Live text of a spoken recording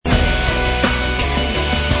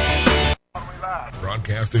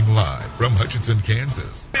Broadcasting live from Hutchinson,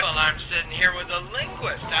 Kansas. Well, I'm sitting here with a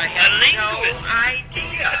linguist. I had no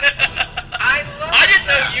idea. I didn't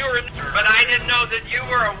know you were, but I didn't know that you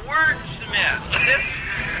were a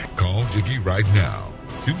wordsmith. Call Jiggy right now.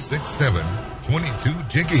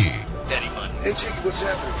 267-22-JIGGY. Daddy fun. Hey, Jiggy, what's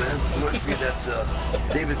happening, man? Reminds me of that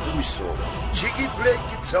David Bowie song. Jiggy play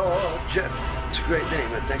guitar. It's a great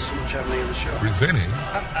name, man. Thanks so much for having me on the show. Presenting.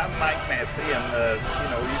 I'm Mike Massey, and,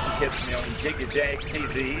 you can catch me on Jiggy Jag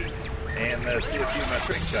TV and see a few of my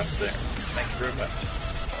trick shots there. Thank you very much.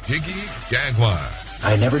 Jiggy Jaguar.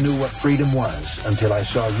 I never knew what freedom was until I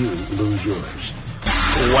saw you lose yours.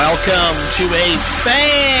 Welcome to a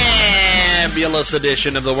fabulous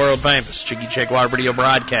edition of the world-famous Jiggy Jaguar radio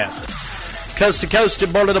broadcast. Coast to coast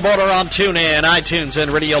and border to border on TuneIn, iTunes, and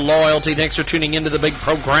Radio Loyalty. Thanks for tuning into the big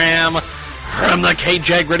program from the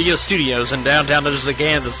K-Jag Radio Studios in downtown Hutchinson,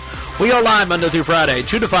 Kansas. We are live Monday through Friday,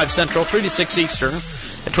 2 to 5 Central, 3 to 6 Eastern,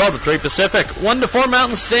 and 12 to 3 Pacific, 1 to 4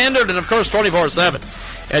 Mountain Standard, and, of course, 24/7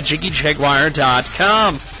 at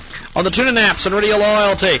JiggyJaguar.com. On the TuneIn apps and Radio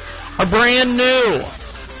Loyalty, our brand new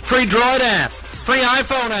free Droid app, free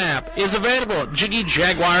iPhone app is available at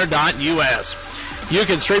JiggyJaguar.us. You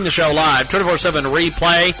can stream the show live, 24/7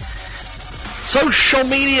 replay. Social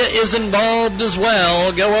media is involved as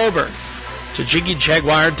well. Go over to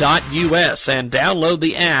JiggyJaguar.us and download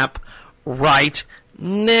the app right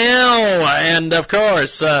now. And, of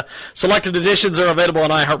course, selected editions are available on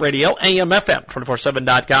iHeartRadio, AM/FM,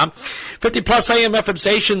 247.com. 50-plus AM/FM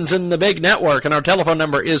stations in the big network, and our telephone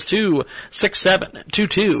number is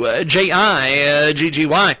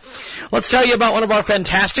 267-22-JIGGY. Let's tell you about one of our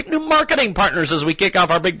fantastic new marketing partners as we kick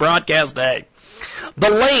off our big broadcast day. The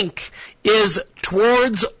link is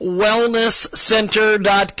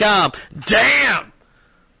towardswellnesscenter.com. Damn!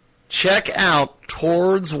 Check out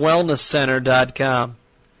towardswellnesscenter.com.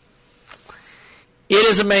 It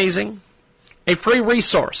is amazing. A free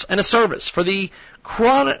resource and a service for the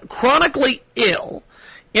chronically ill.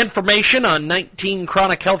 Information on 19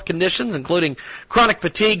 chronic health conditions, including chronic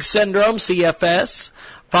fatigue syndrome, CFS,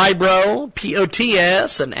 fibro,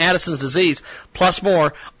 POTS, and Addison's disease, plus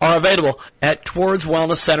more, are available at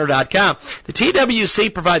towardswellnesscenter.com. The TWC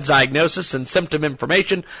provides diagnosis and symptom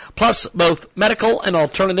information, plus both medical and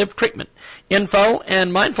alternative treatment, info,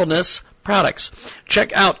 and mindfulness products.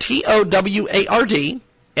 Check out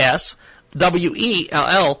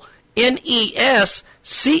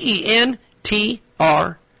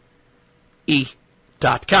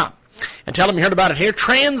And tell them you heard about it here.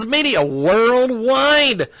 Transmedia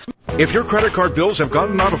Worldwide. If your credit card bills have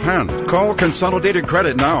gotten out of hand, call Consolidated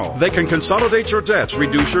Credit now. They can consolidate your debts,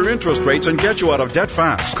 reduce your interest rates, and get you out of debt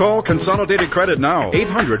fast. Call Consolidated Credit now.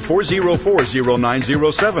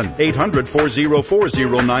 800-404-0907.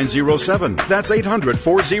 800-404-0907. That's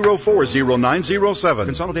 800-404-0907.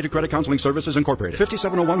 Consolidated Credit Counseling Services Incorporated.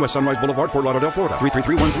 5701 West Sunrise Boulevard, Fort Lauderdale, Florida.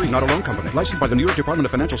 33313. Not a loan company. Licensed by the New York Department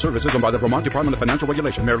of Financial Services and by the Vermont Department of Financial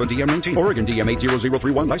Regulation. Maryland DM 19. Oregon DM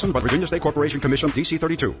 80031. Licensed by Virginia State Corporation Commission DC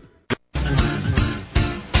 32.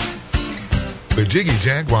 The Jiggy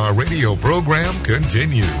Jaguar radio program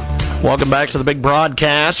continues. Welcome back to the big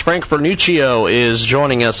broadcast. Frank Vernuccio is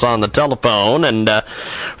joining us on the telephone, and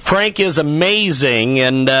Frank is amazing.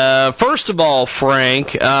 And first of all,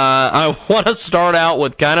 Frank, I want to start out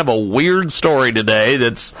with kind of a weird story today.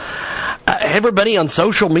 That's everybody on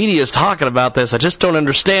social media is talking about this. I just don't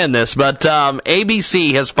understand this, but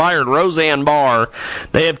ABC has fired Roseanne Barr.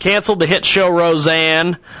 They have canceled the hit show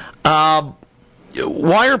Roseanne.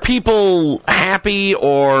 Why are people happy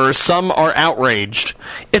or some are outraged?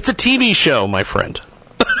 It's a TV show, my friend.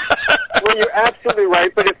 Well, you're absolutely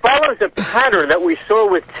right, but it follows a pattern that we saw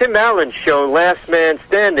with Tim Allen's show, Last Man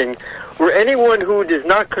Standing, where anyone who does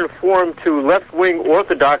not conform to left-wing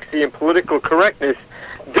orthodoxy and political correctness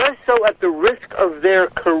does so at the risk of their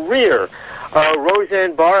career.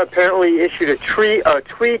 Roseanne Barr apparently issued a tweet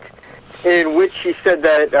in which she said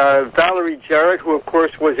that Valerie Jarrett, who of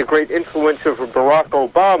course was a great influencer for Barack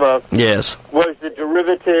Obama, yes, was the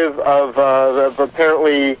derivative of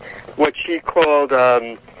apparently what she called,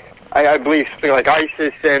 I believe, something like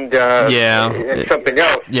ISIS and something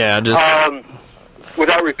else. Yeah, just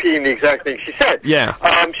without repeating the exact thing she said. Yeah,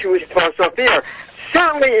 she was tossed off the air.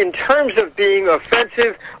 Certainly, in terms of being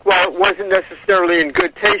offensive, while it wasn't necessarily in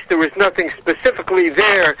good taste, there was nothing specifically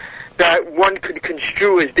there that one could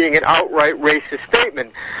construe as being an outright racist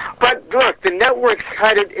statement. But look, the networks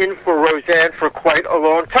had it in for Roseanne for quite a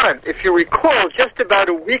long time. If you recall, just about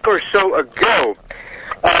a week or so ago,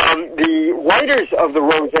 the writers of the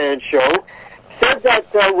Roseanne show said that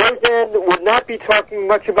Roseanne would not be talking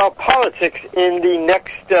much about politics in the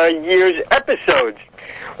next year's episodes.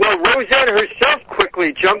 Well, Roseanne herself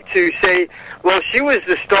quickly jumped to say, well, she was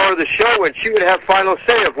the star of the show and she would have final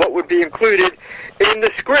say of what would be included in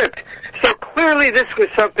the script. So clearly this was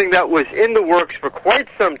something that was in the works for quite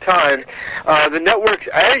some time. The networks,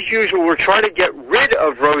 as usual, were trying to get rid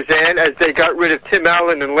of Roseanne as they got rid of Tim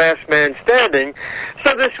Allen in Last Man Standing.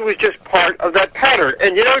 So this was just part of that pattern.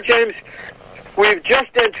 And you know, James, we've just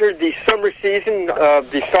entered the summer season.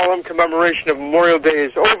 The solemn commemoration of Memorial Day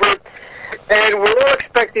is over. And we're all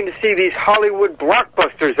expecting to see these Hollywood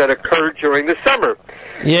blockbusters that occurred during the summer.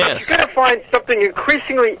 Yes. But you're going to find something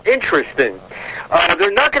increasingly interesting.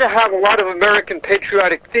 They're not going to have a lot of American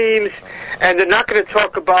patriotic themes, and they're not going to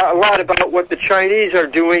talk a lot about what the Chinese are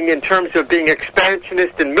doing in terms of being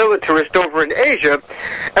expansionist and militarist over in Asia.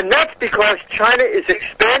 And that's because China is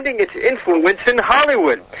expanding its influence in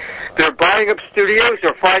Hollywood. They're buying up studios,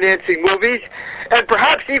 they're financing movies, and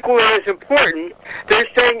perhaps equally as important, they're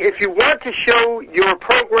saying if you want to show your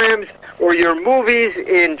programs or your movies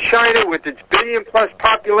in China with its billion-plus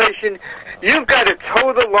population, you've got to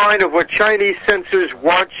toe the line of what Chinese censors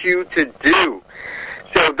want you to do.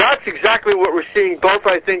 So that's exactly what we're seeing, both,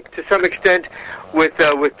 I think, to some extent, with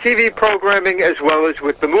TV programming as well as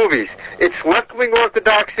with the movies. It's left-wing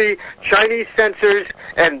orthodoxy, Chinese censors,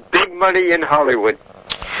 and big money in Hollywood.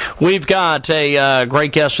 We've got a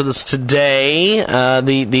great guest with us today,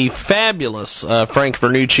 the fabulous Frank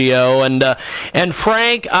Vernuccio, and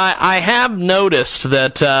Frank, I have noticed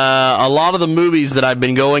that a lot of the movies that I've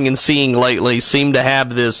been going and seeing lately seem to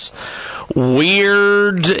have this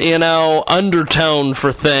weird, undertone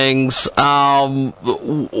for things.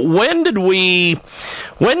 When did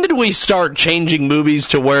we start changing movies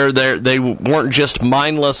to where they weren't just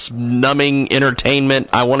mindless, numbing entertainment?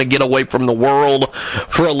 I want to get away from the world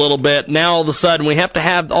for a little bit. Now all of a sudden we have to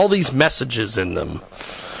have all these messages in them.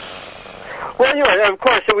 Well, you're right, of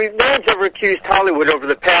course. So no one's ever accused Hollywood over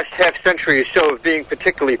the past half-century or so of being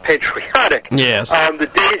particularly patriotic. Yes. The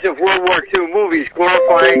days of World War II movies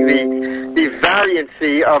glorifying the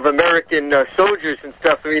valiancy of American soldiers and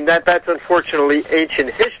stuff, I mean, that's unfortunately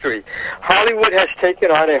ancient history. Hollywood has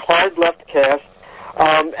taken on a hard-left cast,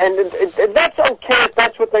 and that's okay if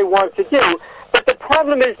that's what they want to do. But the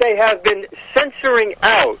problem is they have been censoring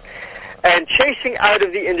out and chasing out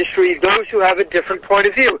of the industry those who have a different point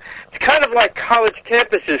of view. It's kind of like college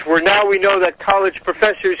campuses, where now we know that college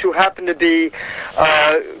professors who happen to be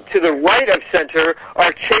to the right of center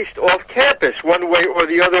are chased off campus one way or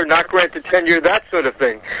the other, not granted tenure, that sort of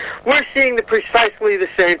thing. We're seeing precisely the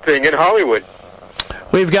same thing in Hollywood.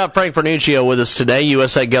 We've got Frank Vernuccio with us today,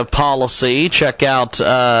 USA Gov Policy. Check out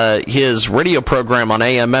his radio program on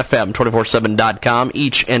AMFM247.com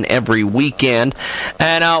each and every weekend.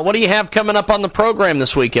 And what do you have coming up on the program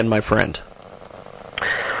this weekend, my friend?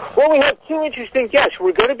 Well, we have two interesting guests.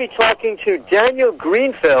 We're going to be talking to Daniel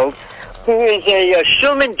Greenfeld, who is a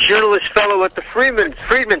Shulman Journalist Fellow at the Friedman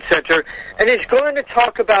Center, and he's going to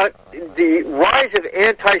talk about the rise of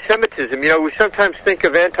anti-Semitism. We sometimes think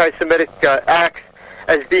of anti-Semitic acts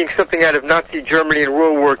as being something out of Nazi Germany in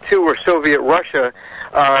World War II or Soviet Russia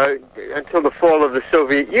until the fall of the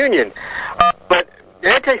Soviet Union. But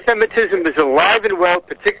anti-Semitism is alive and well,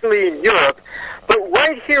 particularly in Europe. But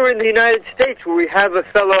right here in the United States, where we have a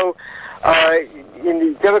fellow in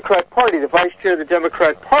the Democrat Party, the vice chair of the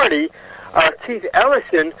Democrat Party, Keith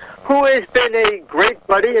Ellison, who has been a great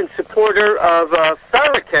buddy and supporter of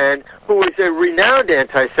Farrakhan, who is a renowned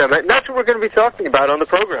anti-Semite. And that's what we're going to be talking about on the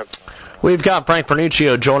program. We've got Frank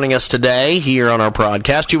Vernuccio joining us today here on our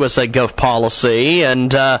broadcast, USA Gov Policy.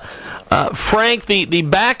 And Frank, the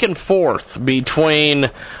back and forth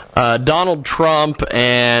between Donald Trump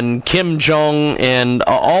and Kim Jong and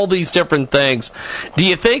all these different things, do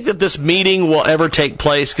you think that this meeting will ever take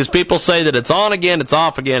place? Because people say that it's on again, it's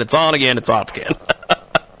off again, it's on again, it's off again.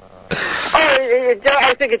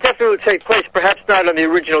 I think it definitely will take place, perhaps not on the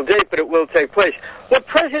original date, but it will take place. What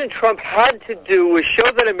President Trump had to do was show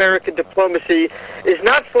that American diplomacy is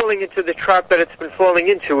not falling into the trap that it's been falling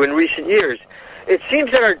into in recent years. It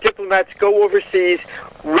seems that our diplomats go overseas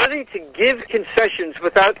ready to give concessions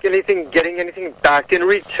without getting anything back in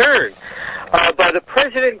return. By the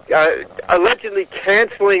president allegedly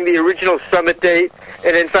canceling the original summit date,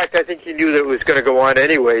 and in fact I think he knew that it was going to go on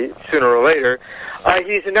anyway, sooner or later,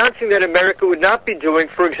 he's announcing that America would not be doing,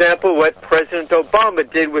 for example, what President Obama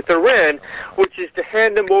did with Iran, which is to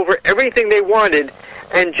hand them over everything they wanted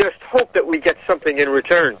and just hope that we get something in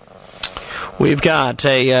return. We've got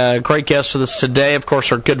a great guest with us today. Of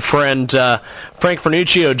course, our good friend Frank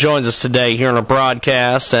Vernuccio joins us today here on our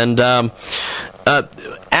broadcast. And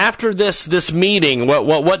After this meeting,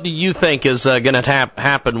 what do you think is going to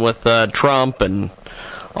happen with Trump and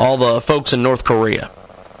all the folks in North Korea?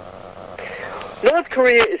 North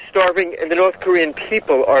Korea is starving, and the North Korean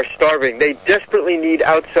people are starving. They desperately need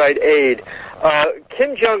outside aid.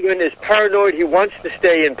 Kim Jong-un is paranoid. He wants to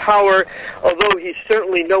stay in power, although he's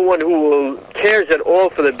certainly no one who cares at all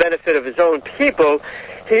for the benefit of his own people.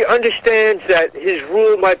 He understands that his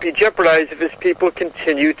rule might be jeopardized if his people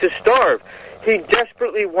continue to starve. He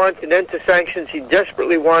desperately wants an end to sanctions. He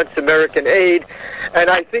desperately wants American aid. And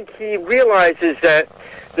I think he realizes that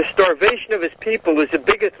the starvation of his people is a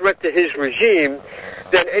bigger threat to his regime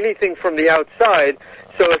than anything from the outside.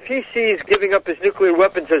 So if he sees giving up his nuclear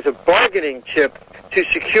weapons as a bargaining chip to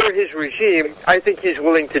secure his regime, I think he's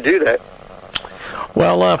willing to do that.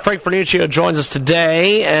 Well, Frank Vernuccio joins us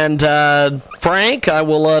today, and Frank, I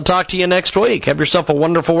will talk to you next week. Have yourself a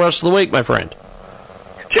wonderful rest of the week, my friend.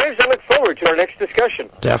 James, I look forward to our next discussion.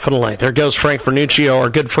 Definitely. There goes Frank Vernuccio, our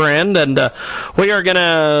good friend, and we are going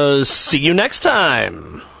to see you next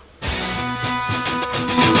time.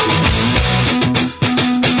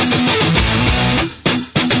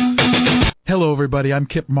 Hello, everybody. I'm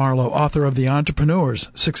Kip Marlowe, author of The Entrepreneurs,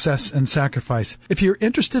 Success and Sacrifice. If you're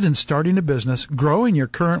interested in starting a business, growing your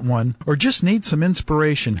current one, or just need some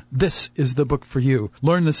inspiration, this is the book for you.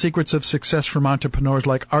 Learn the secrets of success from entrepreneurs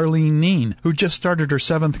like Arlene Neen, who just started her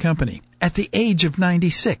 7th company at the age of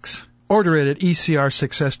 96. Order it at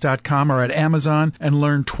ecrsuccess.com or at Amazon and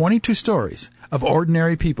learn 22 stories of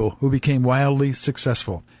ordinary people who became wildly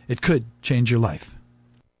successful. It could change your life.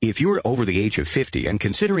 If you're over the age of 50 and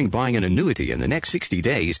considering buying an annuity in the next 60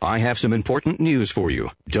 days, I have some important news for you.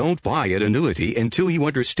 Don't buy an annuity until you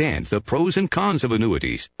understand the pros and cons of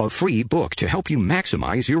annuities. A free book to help you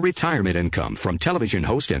maximize your retirement income from television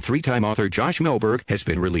host and 3-time author Josh Melberg has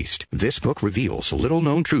been released. This book reveals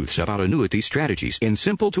little-known truths about annuity strategies in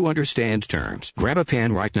simple-to-understand terms. Grab a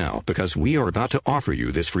pen right now because we are about to offer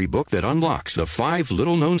you this free book that unlocks the 5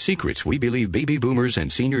 little-known secrets we believe baby boomers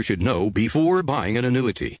and seniors should know before buying an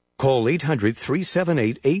annuity. Call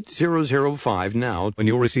 800-378-8005 now and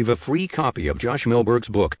you'll receive a free copy of Josh Melberg's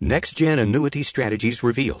book, Next Gen Annuity Strategies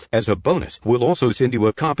Revealed. As a bonus, we'll also send you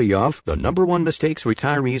a copy of The #1 Mistakes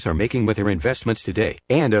Retirees Are Making with Their Investments Today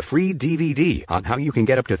and a free DVD on how you can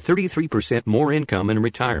get up to 33% more income in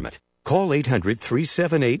retirement. Call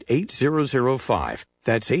 800-378-8005.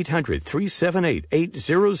 That's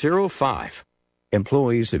 800-378-8005.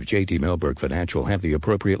 Employees of J.D. Melberg Financial have the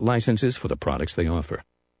appropriate licenses for the products they offer.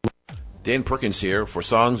 Dan Perkins here for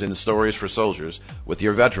Songs and Stories for Soldiers with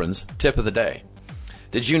your Veterans Tip of the Day.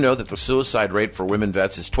 Did you know that the suicide rate for women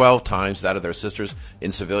vets is 12 times that of their sisters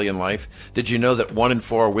in civilian life? Did you know that 1 in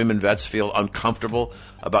 4 women vets feel uncomfortable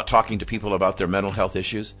about talking to people about their mental health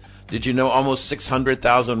issues? Did you know almost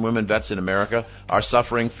 600,000 women vets in America are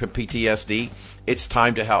suffering from PTSD? It's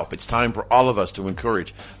time to help. It's time for all of us to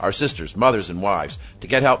encourage our sisters, mothers, and wives to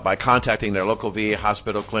get help by contacting their local VA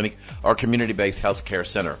hospital, clinic, or community-based health care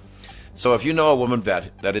center. So if you know a woman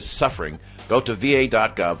vet that is suffering, go to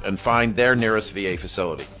va.gov and find their nearest VA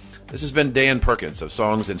facility. This has been Dan Perkins of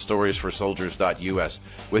Songs and Stories for Soldiers.us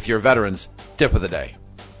with your Veterans Tip of the Day.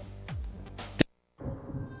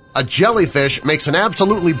 A jellyfish makes an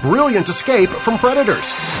absolutely brilliant escape from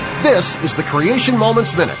predators. This is the Creation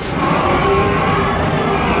Moments Minute.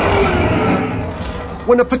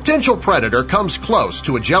 When a potential predator comes close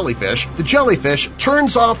to a jellyfish, the jellyfish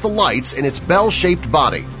turns off the lights in its bell-shaped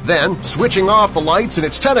body. Then, switching off the lights in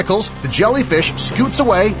its tentacles, the jellyfish scoots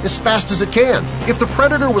away as fast as it can. If the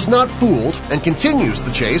predator was not fooled and continues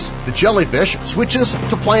the chase, the jellyfish switches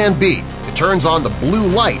to Plan B. It turns on the blue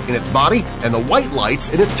light in its body and the white lights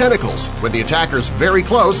in its tentacles. When the attacker's very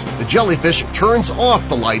close, the jellyfish turns off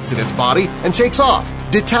the lights in its body and takes off,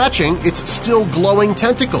 detaching its still glowing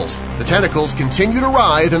tentacles. The tentacles continue to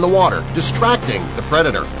writhe in the water, distracting the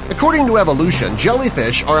predator. According to evolution,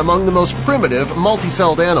 jellyfish are among the most primitive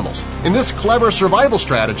multi-celled animals. In this clever survival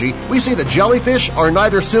strategy, we see that jellyfish are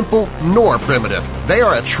neither simple nor primitive. They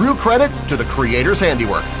are a true credit to the Creator's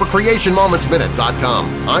handiwork. For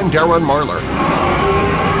CreationMomentsMinute.com, I'm Darren Marlar.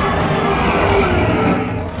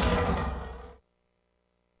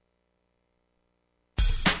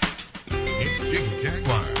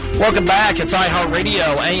 Welcome back. It's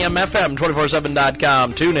iHeartRadio, AM/FM,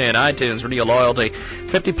 247.com. Tune in, iTunes, Radio Loyalty,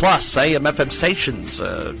 50-plus AM/FM stations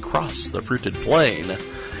across the fruited plain.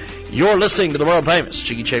 You're listening to the world-famous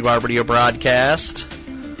Jiggy Jaguar radio broadcast.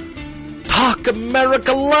 Talk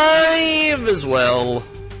America Live as well.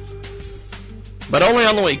 But only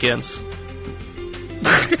on the weekends.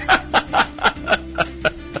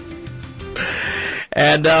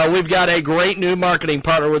 And we've got a great new marketing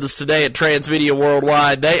partner with us today at Transmedia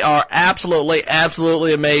Worldwide. They are absolutely,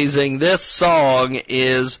 absolutely amazing. This song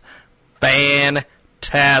is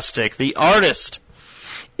fantastic. The artist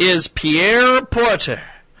is Pierre Porter.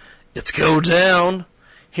 It's Go Down.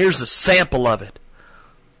 Here's a sample of it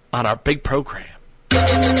on our big program. Baby,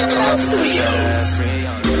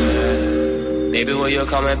 will you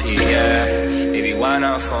come and pee, yeah? Baby, why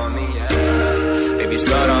not for me, yeah? Baby,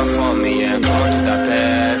 slow down for me, yeah? Go to that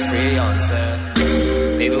bed, free on set.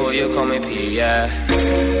 Baby, will you come and pee, yeah?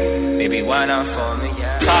 Baby, why not for me,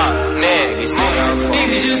 yeah? Top man, baby, slow down for me.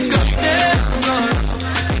 Baby, just go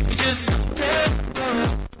down, baby, just go down.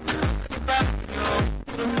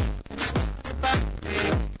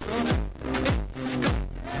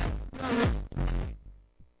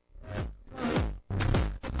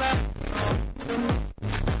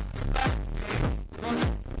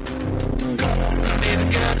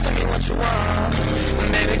 Tell me what you want.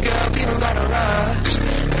 Baby girl, people gotta rush.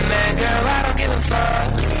 Man, girl, I don't give a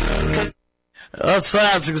fuck. That's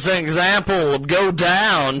an example of Go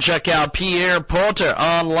Down. Check out Pierre Porter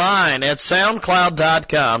online at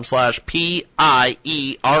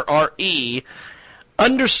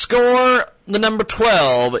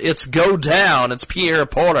soundcloud.com/PIERRE_12. It's Go Down. It's Pierre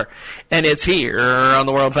Porter. And it's here on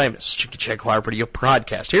the world famous Jiggy Jaguar Radio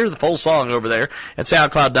broadcast. Here's the full song over there at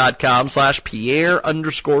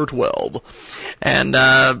soundcloud.com/Pierre_12. And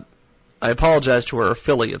I apologize to our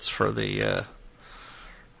affiliates for the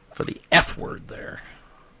F word there.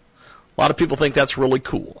 A lot of people think that's really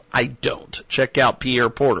cool. I don't. Check out Pierre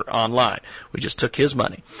Porter online. We just took his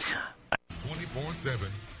money.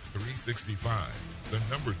 24/7, 365. The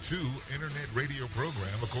number 2 internet radio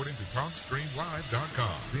program according to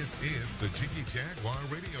TalkStreamLive.com. This is the Jiggy Jaguar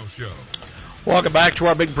Radio Show. Welcome back to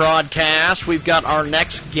our big broadcast. We've got our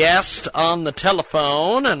next guest on the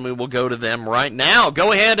telephone, and we will go to them right now.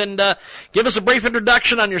 Go ahead and give us a brief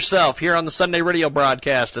introduction on yourself here on the Sunday radio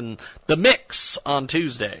broadcast and The Mix on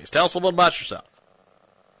Tuesdays. Tell us a little about yourself.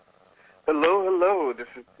 Hello. This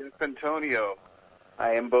is Jeff Antonio.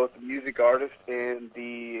 I am both a music artist and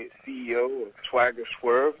the CEO of Swagger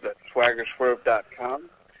Swerve. That's swaggerswerve.com.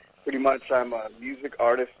 Pretty much I'm a music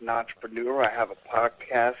artist and entrepreneur. I have a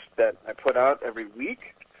podcast that I put out every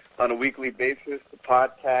week on a weekly basis. The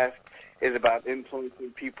podcast is about influencing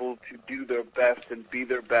people to do their best and be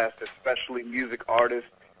their best, especially music artists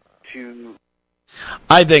to...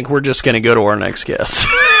 I think we're just going to go to our next guest.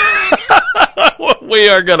 We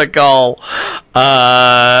are going to call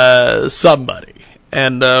somebody.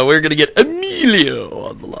 And we're going to get Emilio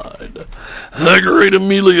on the line. The great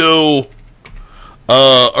Emilio.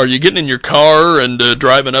 Are you getting in your car and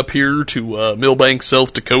driving up here to Millbanks,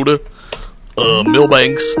 South Dakota?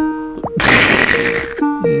 Millbanks.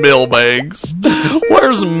 Millbanks.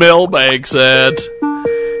 Where's Millbanks at?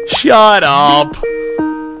 Shut up.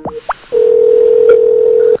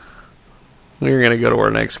 We're going to go to our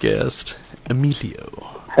next guest, Emilio.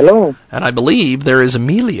 Hello. And I believe there is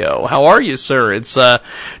Emilio. How are you, sir? It's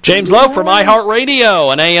James Lowe from iHeartRadio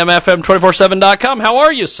and AMFM247.com. How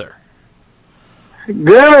are you, sir?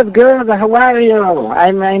 Good. How are you?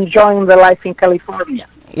 I'm enjoying the life in California.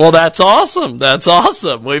 Well, that's awesome.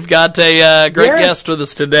 We've got a great guest with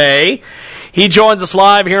us today. He joins us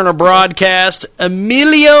live here on our broadcast,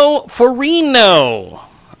 Emilio Farino.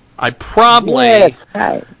 I probably...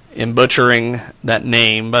 Hi. In butchering that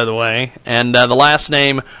name, by the way. And the last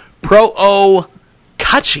name,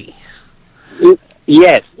 Pro-O-Kachi.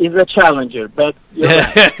 Yes, it's a challenger, but...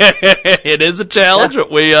 It is a challenge.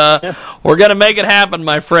 We're going to make it happen,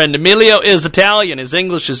 my friend. Emilio is Italian. His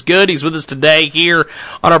English is good. He's with us today here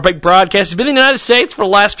on our big broadcast. He's been in the United States for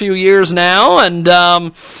the last few years now. And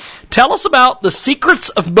tell us about the secrets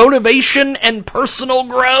of motivation and personal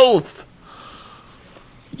growth.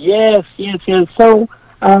 Yes. So...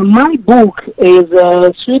 my book is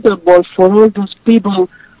suitable for all those people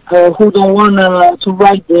who don't want to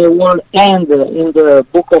write the word end in the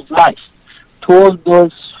book of life. To all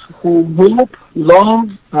those who hope,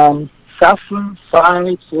 love, suffer,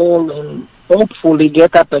 fight, fall, and hopefully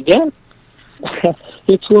get up again.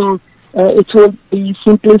 It will be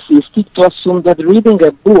simplistic to assume that reading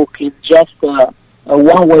a book is just a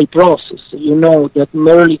one-way process. You know, that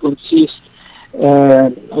merely consists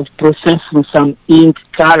of processing some ink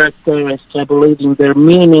characters, tabulating their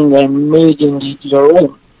meaning, and making it your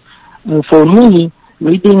own. And for me,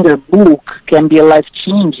 reading a book can be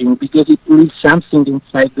life-changing because it leaves something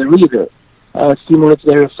inside the reader, stimulates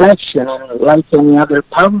their reflection, and like any other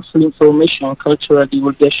powerful information and cultural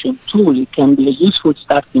divulgation tool, it can be a useful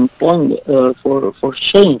starting point for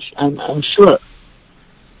change, I'm sure.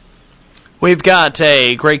 We've got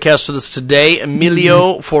a great guest with us today,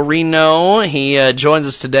 Emilio Forino. He joins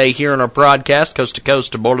us today here on our broadcast, coast to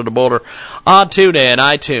coast, border to border, on TuneIn,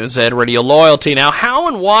 iTunes, and Radio Loyalty. Now, how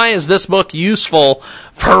and why is this book useful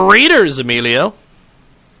for readers, Emilio?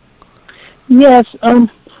 Yes,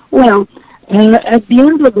 well, at the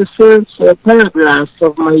end of the first paragraph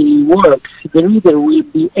of my work, the reader will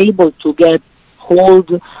be able to get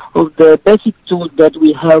hold of the basic tools that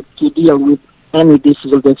we help to deal with any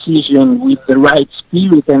difficult decision with the right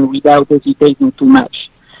spirit and without hesitating too much.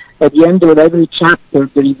 At the end of every chapter,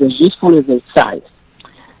 there is a useful exercise.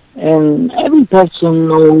 And every person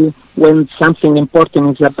knows when something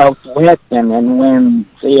important is about to happen and when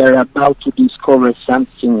they are about to discover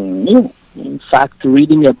something new. In fact,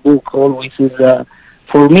 reading a book always is,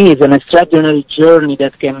 for me, is an extraordinary journey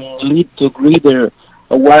that can lead to greater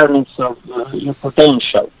awareness of your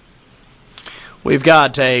potential. We've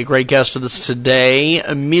got a great guest with us today.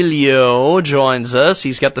 Emilio joins us.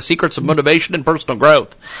 He's got the secrets of motivation and personal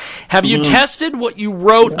growth. Have you tested what you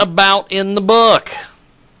wrote about in the book?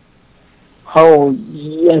 Oh,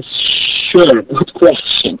 yes, sure. Good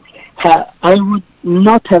question. I would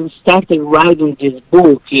not have started writing this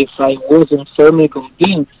book if I wasn't firmly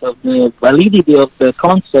convinced of the validity of the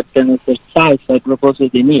concept and exercise I proposed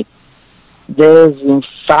in it. These, in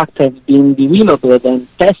fact, have been developed and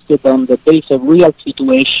tested on the basis of real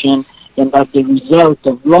situation and are the result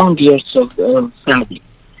of long years of study.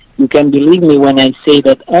 You can believe me when I say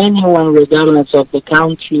that anyone, regardless of the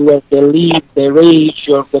country where they live, their age,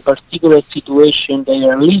 or the particular situation they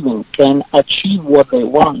are living, can achieve what they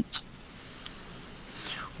want.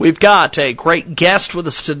 We've got a great guest with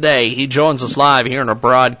us today. He joins us live here in our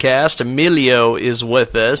broadcast. Emilio is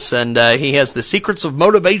with us, and he has the secrets of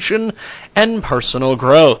motivation and personal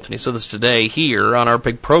growth. And he's with us today here on our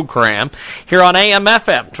big program, here on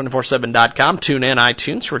AM/FM, 247.com, TuneIn,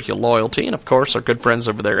 iTunes, Radio Loyalty, and, of course, our good friends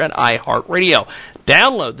over there at iHeartRadio.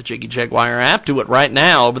 Download the Jiggy Jaguar app. Do it right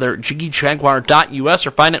now over there at jiggyjaguar.us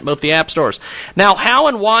or find it in both the app stores. Now, how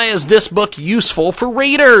and why is this book useful for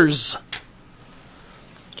readers?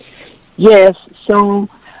 Yes, so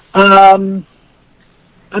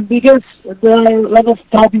because there are a lot of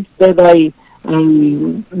topics that I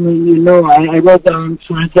wrote down,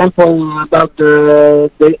 for example, about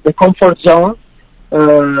the comfort zone.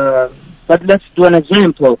 But let's do an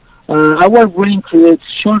example. Our brain creates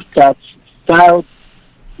shortcuts, thought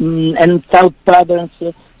patterns,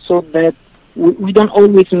 so that we don't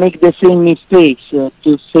always make the same mistakes to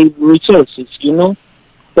save resources,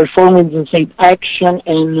 Performing the same action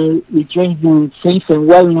and retrieving safe and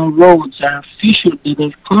well-known roads are features that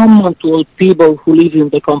are common to all people who live in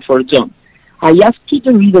the comfort zone. I asked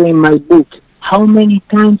the reader in my book, how many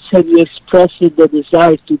times have you expressed the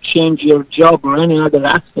desire to change your job or any other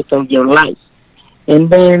aspect of your life, and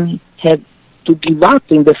then had to give up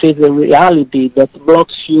in the face of reality that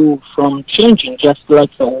blocks you from changing, just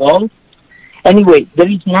like a wall? Anyway, there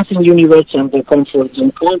is nothing universal in the comfort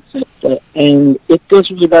zone concept, and it goes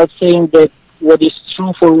without saying that what is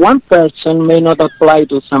true for one person may not apply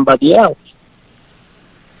to somebody else.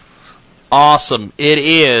 Awesome. It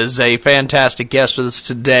is a fantastic guest with us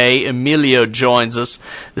today. Emilio joins us.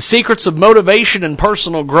 The Secrets of Motivation and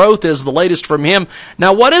Personal Growth is the latest from him.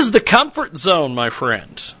 Now, what is the comfort zone, my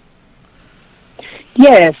friend?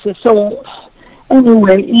 Yes, so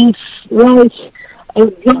anyway, it's like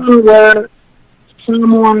a zone where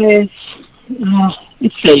someone is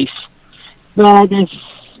safe, but it's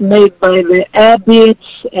made by the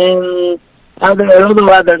habits and a lot of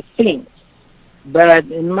other things. But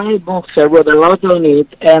in my books, I wrote a lot on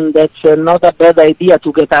it, and that's not a bad idea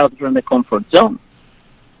to get out from the comfort zone.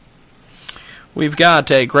 We've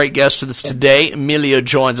got a great guest with us today. Emilio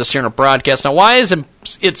joins us here in a broadcast. Now, why is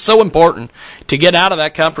it so important to get out of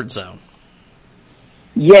that comfort zone?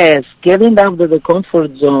 Yes, getting out of the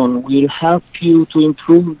comfort zone will help you to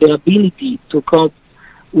improve the ability to cope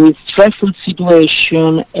with stressful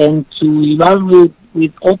situations and to evaluate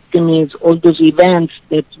with optimism all those events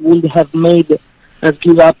that would have made us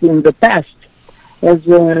give up in the past. As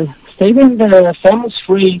stated in the famous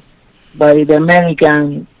phrase by the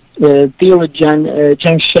American theologian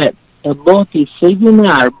John Shedd, a boat is safe in the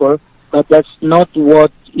harbor, but that's not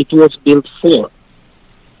what it was built for.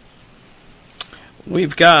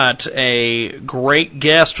 We've got a great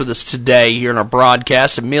guest with us today here in our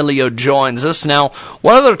broadcast. Emilio joins us. Now,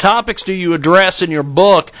 what other topics do you address in your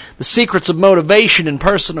book, The Secrets of Motivation and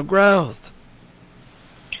Personal Growth?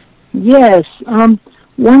 Yes,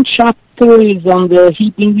 one chapter is on the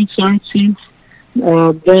hidden resources,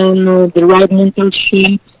 then the right mental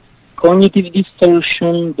shape, cognitive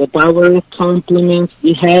distortion, the power of compliments,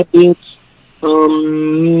 the habits,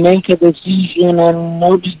 make a decision, and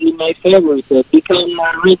obviously my favorite, become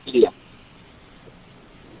a resilient.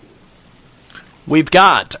 We've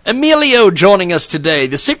got Emilio joining us today.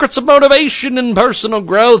 The Secrets of Motivation and Personal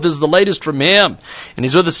Growth is the latest from him. And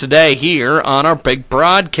he's with us today here on our big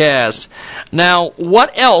broadcast. Now,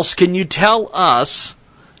 what else can you tell us?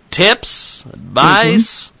 Tips?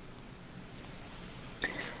 Advice?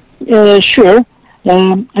 Sure.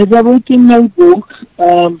 As I wrote in my book,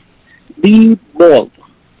 be bold.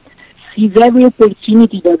 Seize every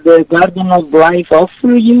opportunity that the Garden of Life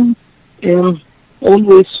offers you, and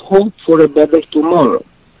always hope for a better tomorrow.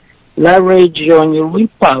 Leverage on your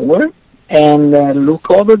willpower and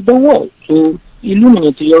look over the wall to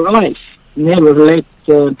illuminate your life. Never let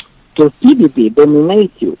torpidity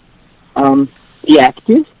dominate you. Be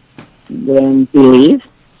active, then believe,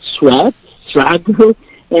 sweat, struggle,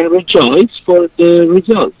 and rejoice for the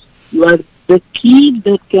results. You are the key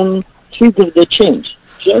that can trigger the change.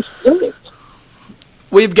 Just do it.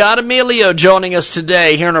 We've got Emilio joining us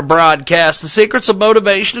today here in our broadcast. The Secrets of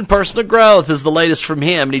Motivation and Personal Growth is the latest from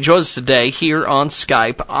him, and he joins us today here on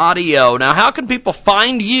Skype Audio. Now, how can people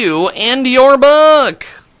find you and your book?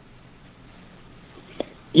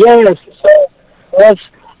 Yes,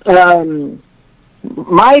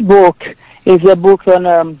 my book is a book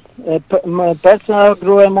on personal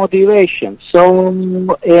growth and motivation.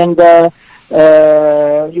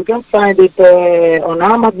 You can find it on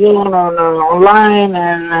Amazon, online,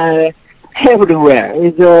 and everywhere.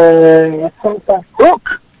 It's a compact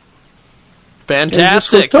book.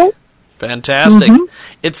 Fantastic. Fantastic. Mm-hmm.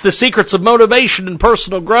 It's The Secrets of Motivation and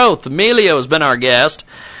Personal Growth. Emilio has been our guest.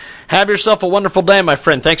 Have yourself a wonderful day, my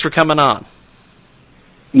friend. Thanks for coming on.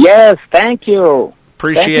 Yes, thank you.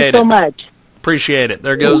 Appreciate it. Thank you so much. Appreciate it.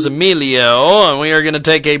 There goes Emilio, and we are going to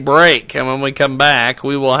take a break. And when we come back,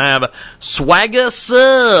 we will have Swagger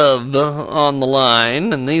Serve on the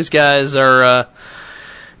line. And these guys are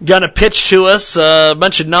going to pitch to us a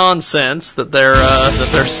bunch of nonsense that they're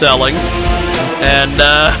selling. And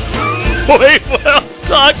we will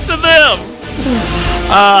talk to them.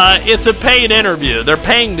 It's a paid interview. They're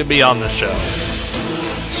paying to be on the show.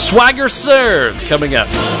 Swagger Serve coming up.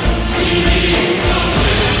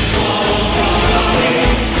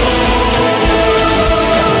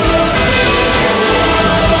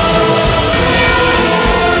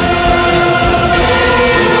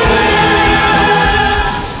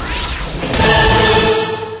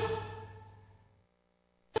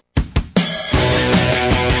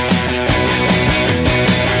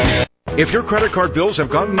 If your credit card bills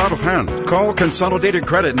have gotten out of hand, call Consolidated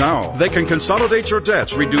Credit now. They can consolidate your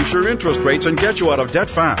debts, reduce your interest rates, and get you out of debt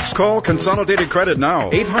fast. Call Consolidated Credit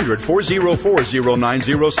now.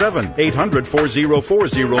 800-404-0907.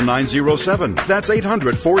 800-404-0907. That's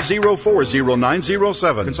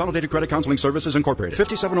 800-404-0907. Consolidated Credit Counseling Services Incorporated.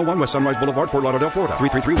 5701 West Sunrise Boulevard, Fort Lauderdale, Florida.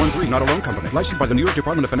 33313. Not a loan company. Licensed by the New York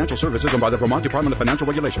Department of Financial Services and by the Vermont Department of Financial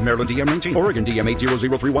Regulation. Maryland DM 19. Oregon DM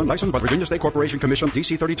 80031. Licensed by Virginia State Corporation Commission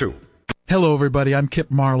DC 32. Hello, everybody. I'm Kip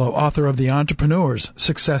Marlowe, author of The Entrepreneurs,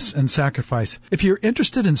 Success and Sacrifice. If you're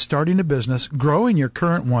interested in starting a business, growing your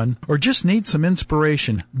current one, or just need some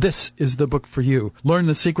inspiration, this is the book for you. Learn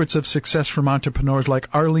the secrets of success from entrepreneurs like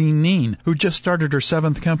Arlene Neen, who just started her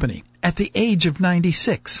 7th company at the age of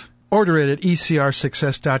 96. Order it at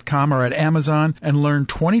ecrsuccess.com or at Amazon and learn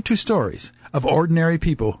 22 stories of ordinary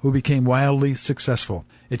people who became wildly successful.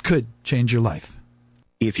 It could change your life.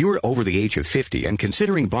 If you're over the age of 50 and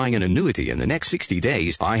considering buying an annuity in the next 60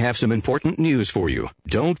 days, I have some important news for you.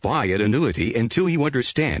 Don't buy an annuity until you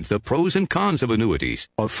understand the pros and cons of annuities.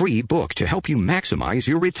 A free book to help you maximize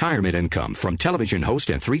your retirement income from television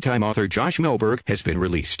host and 3-time author Josh Melberg has been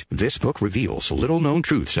released. This book reveals little-known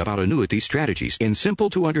truths about annuity strategies in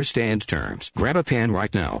simple-to-understand terms. Grab a pen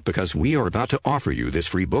right now because we are about to offer you this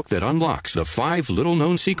free book that unlocks the 5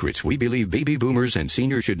 little-known secrets we believe baby boomers and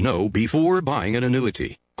seniors should know before buying an annuity.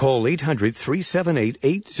 Call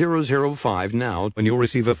 800-378-8005 now and you'll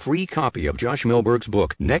receive a free copy of Josh Melberg's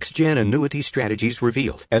book, Next Gen Annuity Strategies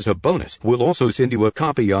Revealed. As a bonus, we'll also send you a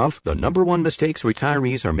copy of The #1 Mistakes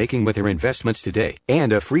Retirees Are Making with Their Investments Today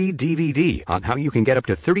and a free DVD on how you can get up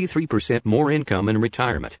to 33% more income in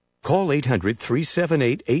retirement. Call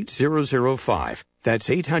 800-378-8005. That's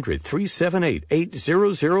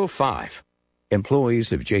 800-378-8005.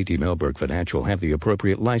 Employees of J.D. Melberg Financial have the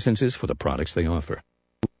appropriate licenses for the products they offer.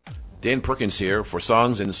 Dan Perkins here for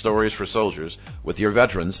Songs and Stories for Soldiers with your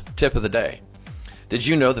Veterans Tip of the Day. Did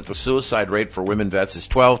you know that the suicide rate for women vets is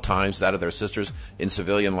 12 times that of their sisters in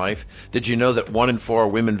civilian life? Did you know that 1 in 4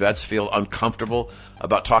 women vets feel uncomfortable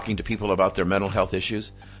about talking to people about their mental health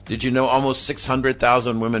issues? Did you know almost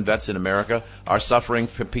 600,000 women vets in America are suffering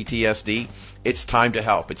from PTSD? It's time to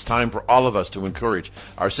help. It's time for all of us to encourage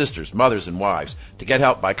our sisters, mothers, and wives to get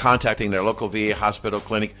help by contacting their local VA hospital,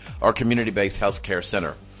 clinic, or community-based health care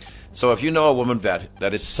center. So if you know a woman vet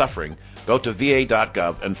that is suffering, go to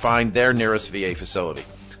va.gov and find their nearest VA facility.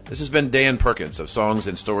 This has been Dan Perkins of Songs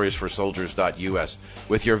and Stories for Soldiers.us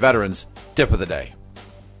with your Veterans Tip of the Day.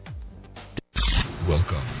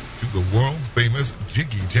 Welcome to the world-famous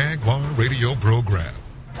Jiggy Jaguar radio program.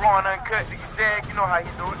 Raw and uncut, Jiggy Jag, you know how you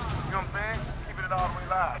do it. You know what I'm saying? Keeping it all the way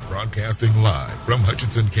live. Broadcasting live from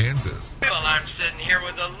Hutchinson, Kansas. Well, I'm sitting here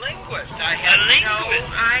with a linguist. I had no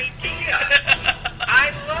idea.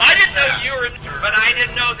 I didn't know you were, but I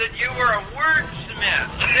didn't know that you were a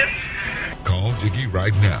wordsmith. Call Jiggy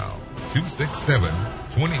right now.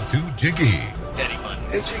 267-22-JIGGY.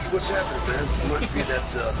 Hey, Jiggy, what's happening, man? Reminds me of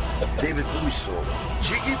that David Bowie song.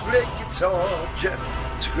 Jiggy played guitar. Jeff,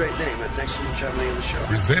 it's a great name, man. Thanks so much for having me on the show.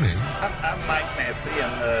 Presenting. I'm Mike Massey,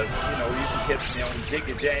 and, you can catch me on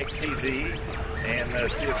Jiggy Jag TV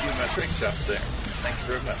and see a few of my trick shots there. Thank you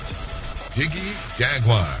very much. Jiggy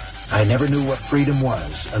Jaguar. I never knew what freedom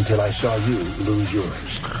was until I saw you lose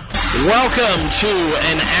yours. Welcome to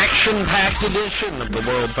an action-packed edition of the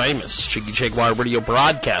world-famous Jiggy Jaguar radio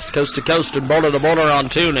broadcast, coast to coast and border to border on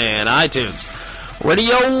TuneIn, iTunes,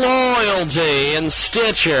 Radio Loyalty, and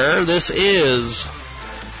Stitcher. This is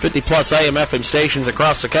 50-plus AM FM stations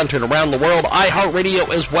across the country and around the world,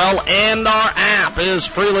 iHeartRadio as well, and our app is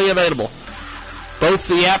freely available. Both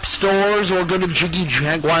the app stores or go to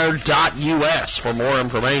jiggyjaguar.us for more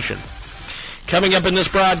information. Coming up in this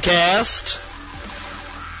broadcast,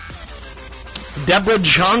 Deborah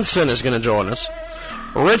Johnson is going to join us.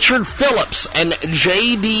 Richard Phillips and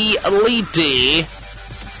J.D. Leete.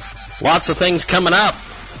 Lots of things coming up.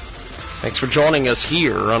 Thanks for joining us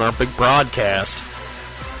here on our big broadcast.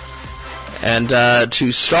 And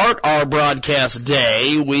to start our broadcast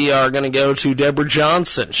day, we are going to go to Deborah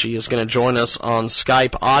Johnson. She is going to join us on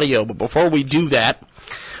Skype audio. But before we do that,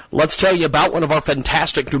 let's tell you about one of our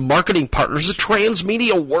fantastic new marketing partners,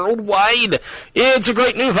 Transmedia Worldwide. It's a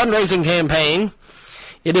great new fundraising campaign.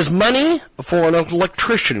 It is money for an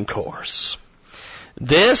electrician course.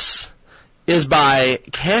 This is by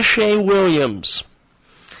Cache Williams.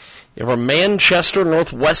 You're from Manchester,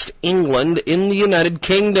 Northwest England in the United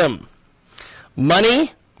Kingdom.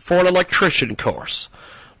 Money for an electrician course.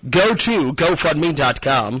 Go to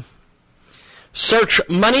GoFundMe.com. Search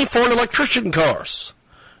Money for an Electrician Course.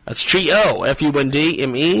 That's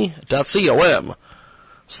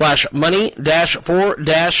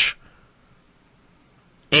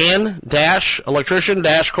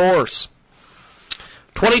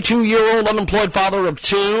 22-year-old unemployed father of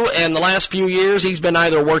two, and the last few years he's been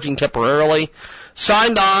either working temporarily,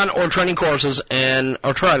 signed on, or training courses and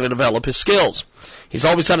are trying to develop his skills. He's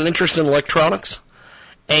always had an interest in electronics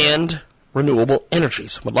and renewable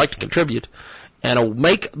energies, would like to contribute and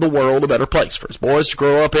make the world a better place for his boys to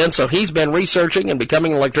grow up in. So he's been researching and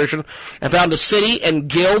becoming an electrician and found a City and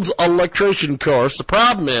Guilds electrician course. The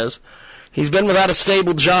problem is he's been without a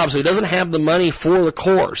stable job, so he doesn't have the money for the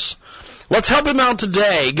course. Let's help him out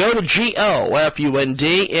today. Go to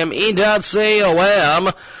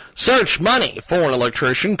GoFundMe.com. Search Money for an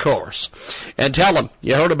Electrician Course. And tell them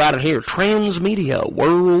you heard about it here. Transmedia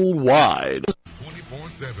Worldwide.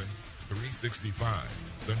 24/7, 365.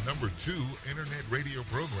 The number 2 internet radio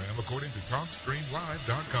program according to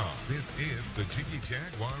TalkStreamLive.com. This is the Jiggy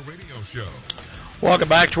Jaguar Radio Show. Welcome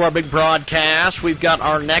back to our big broadcast. We've got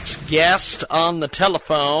our next guest on the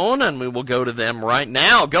telephone, and we will go to them right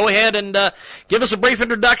now. Go ahead and give us a brief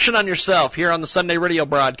introduction on yourself here on the Sunday radio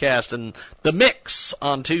broadcast and the mix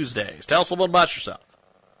on Tuesdays. Tell us a little bit about yourself.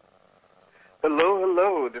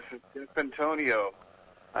 Hello. This is Jeff Antonio.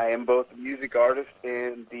 I am both a music artist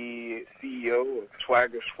and the CEO of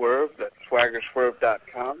Swagger Swerve. That's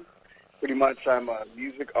swaggerswerve.com. Pretty much I'm a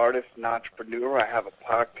music artist and entrepreneur. I have a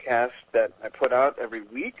podcast that I put out every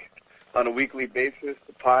week on a weekly basis.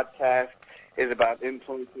 The podcast is about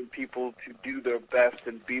influencing people to do their best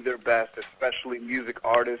and be their best, especially music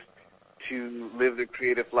artists, to live their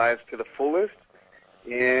creative lives to the fullest.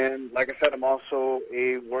 And like I said, I'm also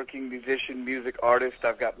a working musician, music artist.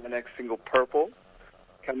 I've got my next single, Purple,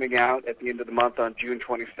 coming out at the end of the month on June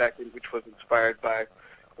 22nd, which was inspired by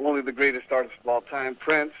only the greatest artist of all time,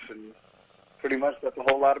 Prince, and pretty much that's a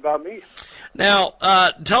whole lot about me. Now,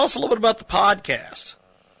 tell us a little bit about the podcast.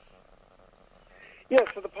 Yeah,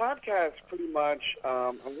 so the podcast, pretty much,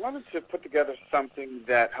 I wanted to put together something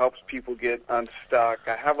that helps people get unstuck.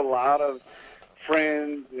 I have a lot of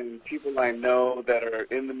friends and people I know that are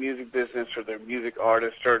in the music business or they're music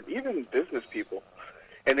artists or even business people.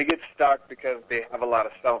 and they get stuck because they have a lot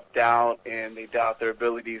of self-doubt and they doubt their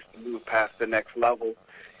abilities to move past the next level.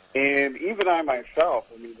 And even I myself,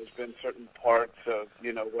 I mean, there's been certain parts of,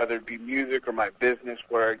 whether it be music or my business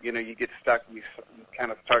where, you get stuck and you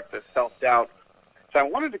kind of start to self-doubt. So I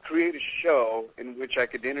wanted to create a show in which I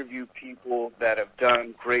could interview people that have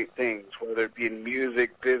done great things, whether it be in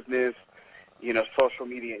music, business, social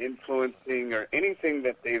media influencing, or anything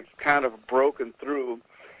that they've kind of broken through.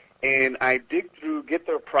 And I dig through, get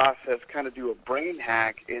their process, kind of do a brain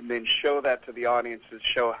hack, and then show that to the audience and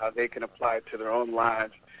show how they can apply it to their own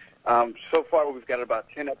lives. So far, we've got about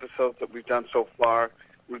 10 episodes that we've done so far.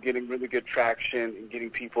 We're getting really good traction and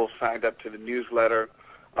getting people signed up to the newsletter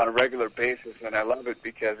on a regular basis, and I love it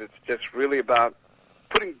because it's just really about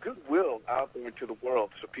putting goodwill out there into the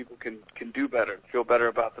world so people can do better, feel better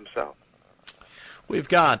about themselves. We've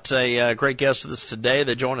got a great guest with us today.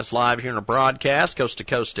 They join us live here in a broadcast, coast to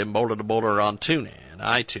coast and boulder to boulder on TuneIn,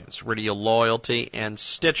 iTunes, Radio Loyalty, and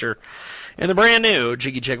Stitcher. And the brand new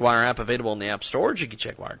Jiggy Jaguar app available in the App Store,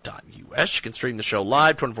 jiggyjaguar.us. You can stream the show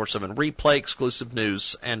live, 24/7 replay, exclusive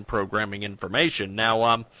news, and programming information.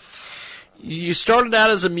 Now, you started out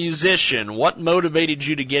as a musician. What motivated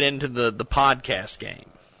you to get into the podcast game?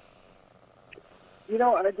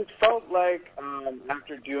 I just felt like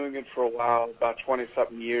after doing it for a while, about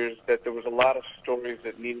 20-something years, that there was a lot of stories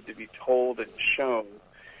that needed to be told and shown.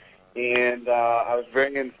 And I was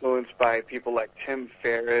very influenced by people like Tim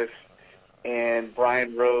Ferriss and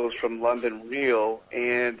Brian Rose from London Real.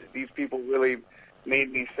 And these people really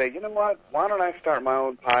made me say, you know what, why don't I start my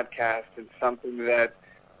own podcast and something that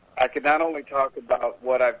I could not only talk about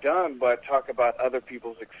what I've done, but talk about other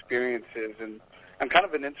people's experiences. And I'm kind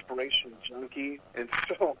of an inspiration junkie, and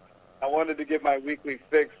so I wanted to get my weekly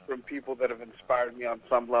fix from people that have inspired me on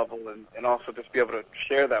some level and also just be able to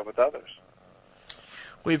share that with others.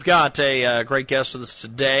 We've got a great guest with us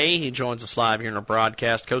today. He joins us live here in our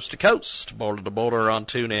broadcast, coast to coast, boulder to boulder on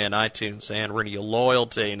TuneIn, iTunes, and Radio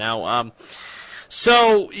Loyalty. Now,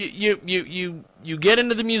 so you get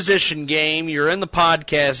into the musician game. You're in the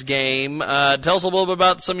podcast game. Tell us a little bit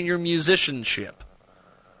about some of your musicianship.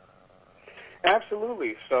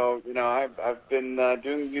 Absolutely. So, I've been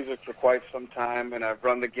doing music for quite some time, and I've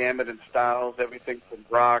run the gamut in styles, everything from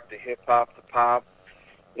rock to hip-hop to pop,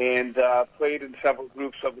 and played in several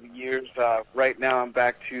groups over the years. Right now I'm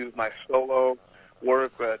back to my solo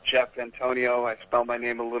work with Jeff Antonio. I spell my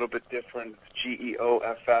name a little bit different. It's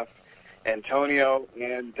Geoff Antonio.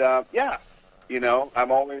 And,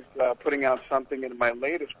 I'm always putting out something. In my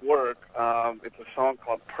latest work, it's a song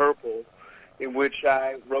called Purple, in which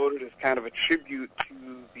I wrote it as kind of a tribute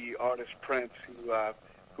to the artist Prince,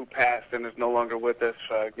 who passed and is no longer with us,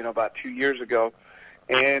 about 2 years ago.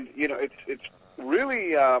 And, it's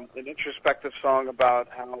really an introspective song about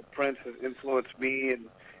how Prince has influenced me, and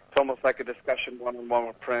it's almost like a discussion one-on-one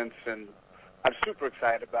with Prince. And I'm super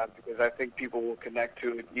excited about it because I think people will connect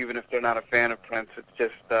to it, even if they're not a fan of Prince. It's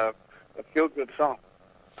just a feel-good song.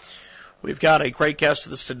 We've got a great guest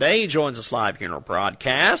with us today. He joins us live here in our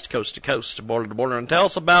broadcast, coast to coast, border to border, and tell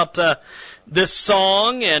us about this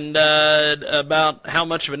song and about how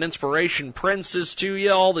much of an inspiration Prince is to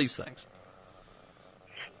you, all these things.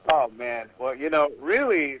 Oh, man. Well,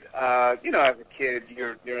 really, as a kid,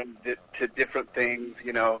 you're into different things.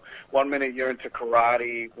 1 minute you're into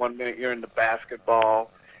karate, 1 minute you're into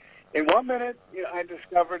basketball. In 1 minute, I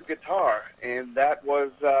discovered guitar, and that was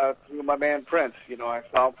through my man Prince. I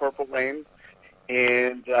saw Purple Rain,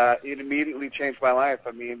 and it immediately changed my life.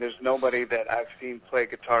 I mean, there's nobody that I've seen play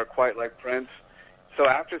guitar quite like Prince. So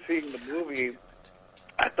after seeing the movie,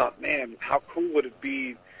 I thought, man, how cool would it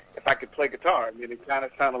be if I could play guitar? I mean, it kind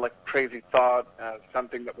of sounded like a crazy thought,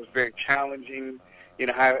 something that was very challenging.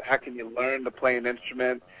 How can you learn to play an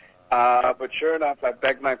instrument? But sure enough, I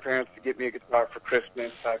begged my parents to get me a guitar for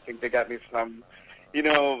Christmas. I think they got me some,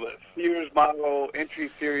 Sears model entry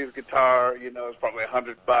series guitar. It's probably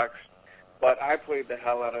 $100. But I played the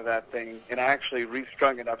hell out of that thing, and I actually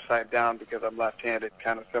restrung it upside down because I'm left-handed,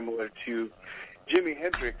 kind of similar to Jimi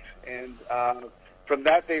Hendrix. And from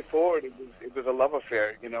that day forward, it was a love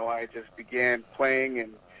affair. I just began playing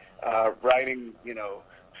and writing,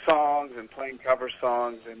 songs and playing cover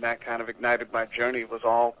songs, and that kind of ignited my journey. It was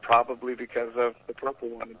all probably because of the Purple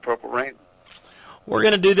one and Purple Rain. We're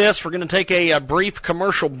going to do this. We're going to take a brief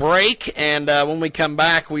commercial break, and when we come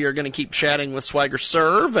back, we are going to keep chatting with Swagger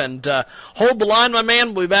Serve. And hold the line, my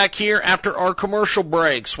man. We'll be back here after our commercial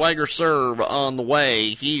break. Swagger Serve on the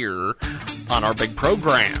way here on our big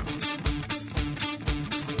program.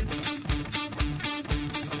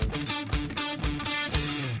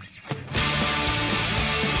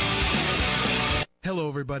 Hello,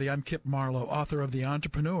 everybody. everybody. I'm Kip Marlowe, author of The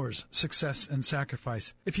Entrepreneurs, Success and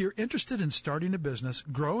Sacrifice. If you're interested in starting a business,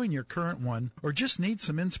 growing your current one, or just need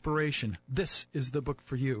some inspiration, this is the book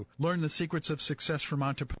for you. Learn the secrets of success from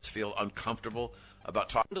entrepreneurs. Feel uncomfortable about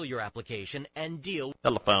talking. Your application and deal.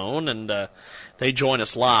 Telephone, and they join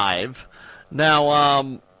us live.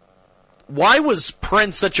 Now, why was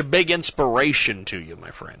Prince such a big inspiration to you,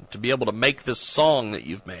 my friend, to be able to make this song that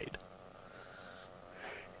you've made?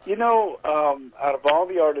 You know, out of all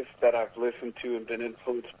the artists that I've listened to and been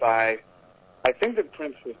influenced by, I think that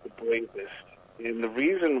Prince was the bravest. And the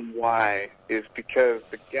reason why is because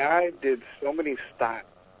the guy did so many styles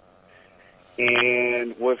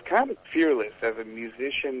and was kind of fearless as a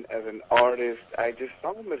musician, as an artist. I just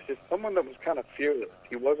saw him as just someone that was kind of fearless.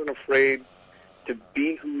 He wasn't afraid to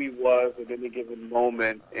be who he was at any given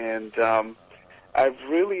moment. And I've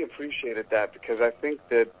really appreciated that, because I think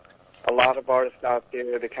that a lot of artists out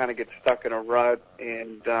there, they kind of get stuck in a rut.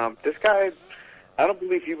 And this guy, I don't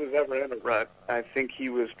believe he was ever in a rut. I think he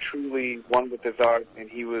was truly one with his art, and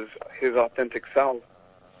he was his authentic self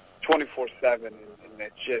 24/7. And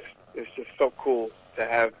it's just so cool to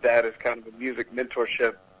have that as kind of a music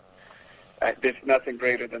mentorship. There's nothing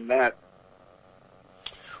greater than that.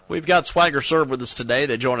 We've got Swagger Serve with us today.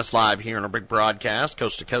 They join us live here in our big broadcast,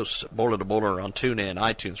 coast to coast, border to border, on TuneIn,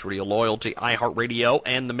 iTunes, Radio Loyalty, iHeartRadio,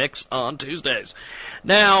 and The Mix on Tuesdays.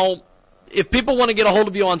 Now, if people want to get a hold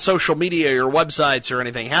of you on social media or websites or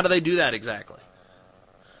anything, how do they do that exactly?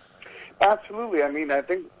 Absolutely. I mean, I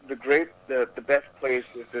think the best place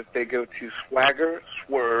is if they go to Swagger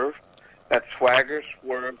Swerve. That's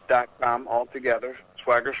swaggerswerve.com altogether,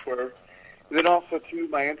 Swagger Swerve. And then also, too,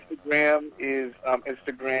 my Instagram is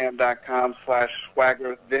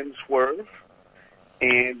Instagram.com/Swagger then Swerve.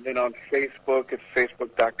 And then on Facebook, it's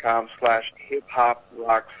Facebook.com/Hip Hop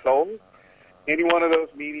Rock Soul. Any one of those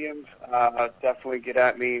mediums, definitely get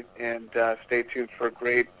at me, and stay tuned for a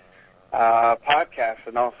great podcast,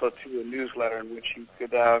 and also, too, a newsletter in which you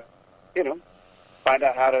could, find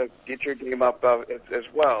out how to get your game up as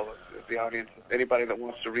well as the audience, anybody that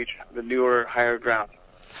wants to reach the newer, higher ground.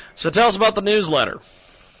 So tell us about the newsletter.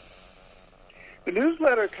 The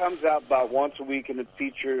newsletter comes out about once a week, and it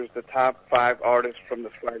features the top 5 artists from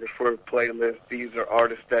the Swagger Swerve playlist. These are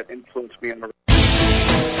artists that influenced me on the...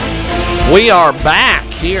 We are back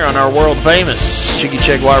here on our world-famous Jiggy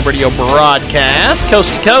Jaguar radio broadcast,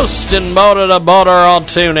 coast to coast and border to border on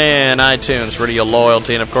TuneIn, iTunes, Radio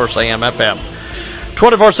Loyalty, and, of course, AM/FM.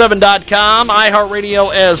 247.com,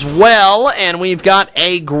 iHeartRadio as well, and we've got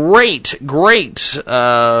a great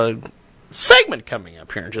segment coming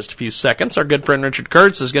up here in just a few seconds. Our good friend Richard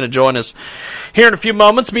Kurtz is going to join us here in a few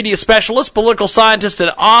moments. Media specialist, political scientist,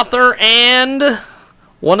 and author, and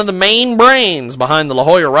one of the main brains behind the La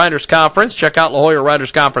Jolla Writers Conference. Check out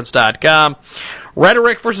LaJollaWritersConference.com.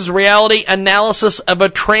 Rhetoric versus Reality, Analysis of a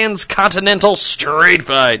Transcontinental Street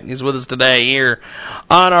Fight. He's with us today here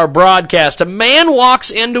on our broadcast. A man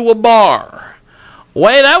walks into a bar.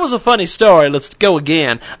 Wait, that was a funny story. Let's go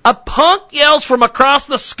again. A punk yells from across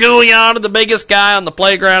the schoolyard at the biggest guy on the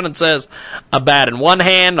playground and says, a bat in one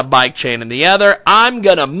hand, a bike chain in the other, I'm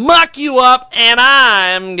gonna muck you up and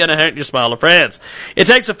I'm gonna hurt your smaller friends. It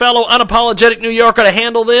takes a fellow unapologetic New Yorker to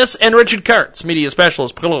handle this, and Richard Kurtz, media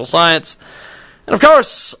specialist, political science, and, of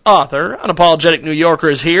course, author, Unapologetic New Yorker,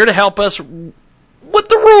 is here to help us with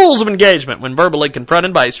the rules of engagement when verbally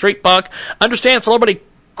confronted by a street punk. Understand celebrity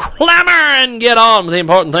clamor and get on with the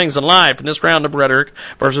important things in life in this round of Rhetoric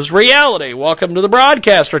versus Reality. Welcome to the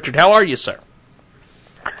broadcast, Richard. How are you, sir?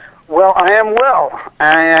 Well, I am well.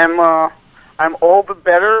 I'm all the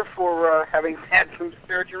better for having had some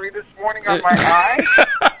surgery this morning on my eye.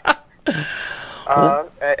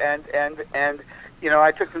 And you know,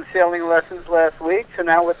 I took some sailing lessons last week, so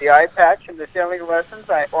now with the eye patch and the sailing lessons,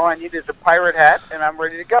 all I need is a pirate hat, and I'm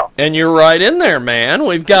ready to go. And you're right in there, man.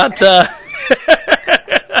 We've got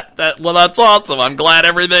well, that's awesome. I'm glad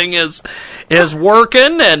everything is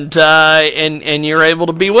working, and you're able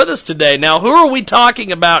to be with us today. Now, who are we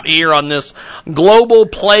talking about here on this global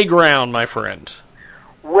playground, my friend?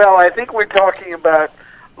 Well, I think we're talking about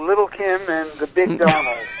Little Kim and the Big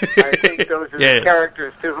Donald. I think those are the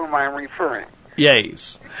characters to whom I'm referring.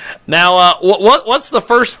 Yes. Now, what's the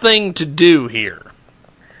first thing to do here?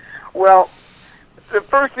 Well, the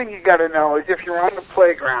first thing you got to know is if you're on the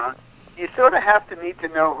playground, you sort of have to need to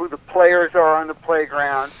know who the players are on the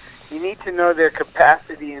playground. You need to know their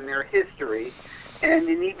capacity and their history, and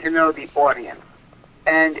you need to know the audience.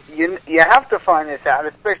 And you have to find this out,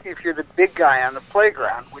 especially if you're the big guy on the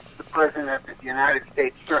playground, which the President of the United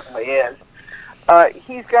States certainly is.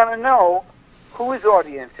 He's got to know who his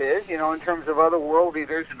audience is, in terms of other world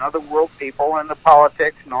leaders and other world people and the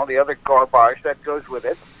politics and all the other garbage that goes with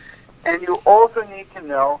it. And you also need to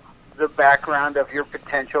know the background of your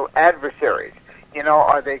potential adversaries.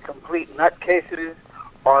 Are they complete nutcases?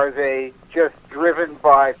 Are they just driven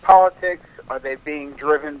by politics? Are they being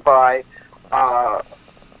driven by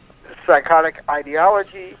psychotic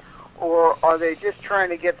ideology? Or are they just trying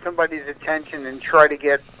to get somebody's attention and try to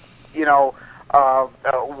get,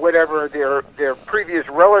 whatever their previous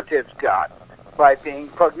relatives got by being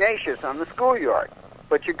pugnacious on the schoolyard?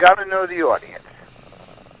 But you got to know the audience.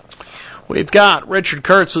 We've got Richard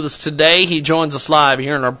Kurtz with us today. He joins us live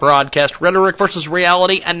here in our broadcast, Rhetoric versus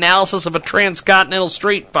Reality, Analysis of a Transcontinental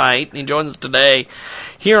Street Fight. He joins us today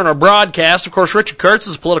here in our broadcast. Of course, Richard Kurtz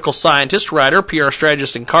is a political scientist, writer, PR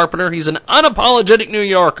strategist, and carpenter. He's an unapologetic New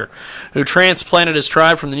Yorker who transplanted his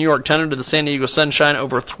tribe from the New York Tundra to the San Diego Sunshine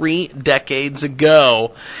over 3 decades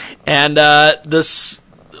ago. And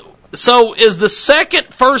so is the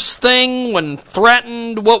second first thing when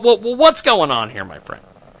threatened? What's going on here, my friend?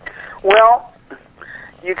 Well,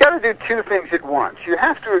 you got to do 2 things at once. You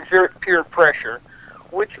have to exert peer pressure,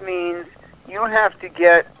 which means you have to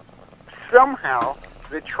get somehow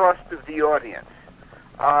the trust of the audience.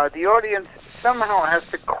 The audience somehow has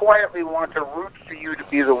to quietly want to root for you to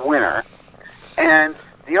be the winner, and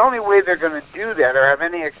the only way they're going to do that or have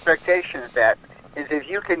any expectation of that is if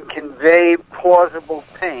you can convey plausible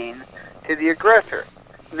pain to the aggressor.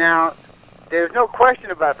 Now, there's no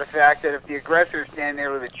question about the fact that if the aggressor is standing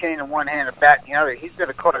there with a chain in one hand and a bat in the other, he's going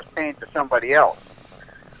to cause pain to somebody else.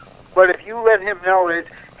 But if you let him know that,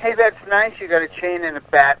 hey, that's nice, you got a chain and a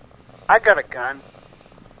bat, I got a gun.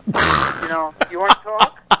 You want to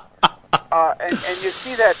talk? And you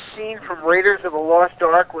see that scene from Raiders of the Lost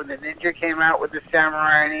Ark when the ninja came out with the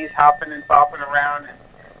samurai and he's hopping and bopping around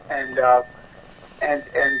and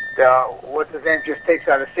what's his name just takes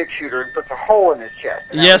out a 6-shooter and puts a hole in his chest.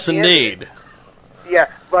 Yes, indeed.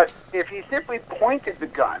 Yeah, but if he simply pointed the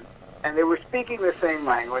gun and they were speaking the same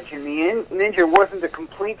language and the ninja wasn't a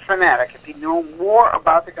complete fanatic, if he knew more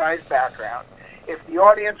about the guy's background, if the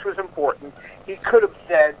audience was important, he could have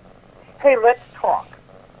said, hey, let's talk.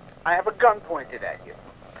 I have a gun pointed at you.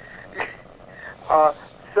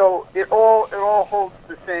 So it all holds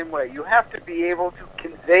the same way. You have to be able to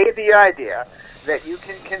convey the idea that you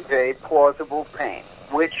can convey plausible pain,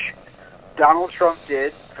 which Donald Trump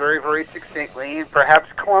did very, very succinctly and perhaps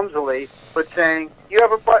clumsily, but saying, you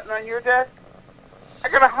have a button on your desk? I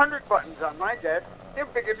got 100 buttons on my desk. They're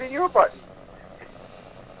bigger than your button.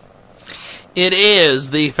 It is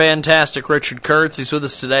the fantastic Richard Kurtz. He's with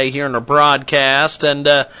us today here in our broadcast.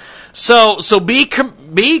 And so be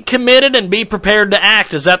committed and be prepared to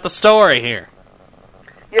act. Is that the story here?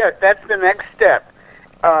 Yes, that's the next step.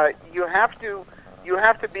 You have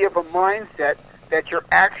to be of a mindset that you're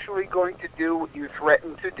actually going to do what you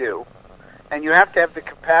threaten to do, and you have to have the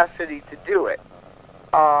capacity to do it.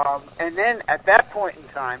 And then at that point in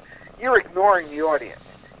time, you're ignoring the audience.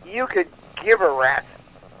 You could give a rat's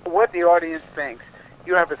what the audience thinks.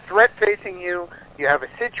 You have a threat facing you. You have a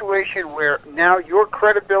situation where now your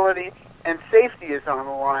credibility and safety is on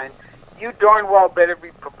the line. You darn well better be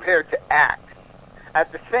prepared to act.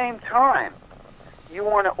 At the same time, you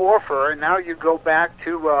want to offer, and now you go back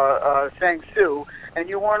to Sang Soo, and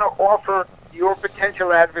you want to offer your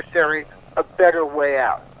potential adversary a better way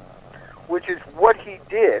out, which is what he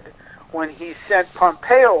did when he sent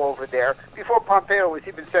Pompeo over there, before Pompeo was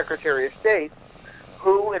even Secretary of State,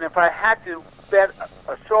 who, and if I had to bet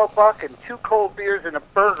a sawbuck and 2 cold beers and a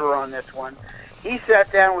burger on this one, he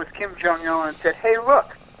sat down with Kim Jong-un and said, hey,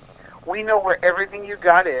 look, we know where everything you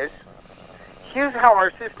got is. Here's how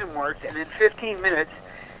our system works, and in 15 minutes,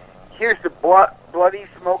 here's the bloody,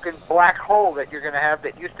 smoking black hole that you're going to have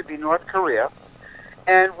that used to be North Korea.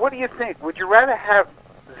 And what do you think? Would you rather have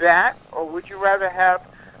that, or would you rather have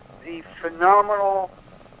the phenomenal,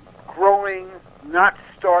 growing, not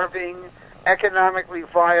starving, economically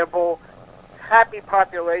viable, happy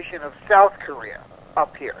population of South Korea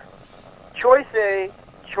up here? Choice A,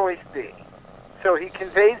 choice B. So he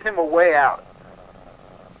conveys him a way out.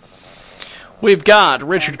 We've got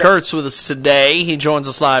Richard Kurtz with us today. He joins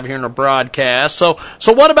us live here in our broadcast. So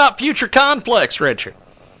what about future conflicts, Richard?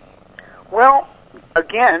 Well,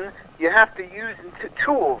 again, you have to use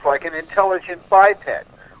tools like an intelligent biped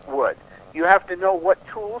would. You have to know what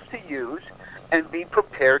tools to use and be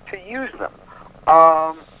prepared to use them.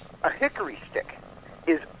 A hickory stick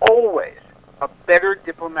is always a better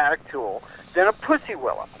diplomatic tool than a pussy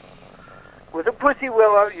willow. With a pussy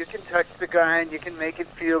willow, you can touch the guy and you can make it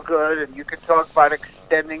feel good and you can talk about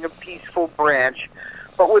extending a peaceful branch.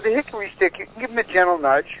 But with a hickory stick, you can give him a gentle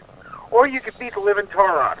nudge, or you could beat the living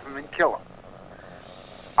tar out of them and kill them.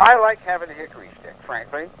 I like having a hickory stick,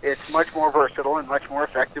 frankly. It's much more versatile and much more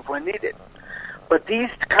effective when needed. But these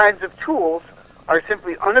kinds of tools are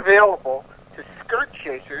simply unavailable to skirt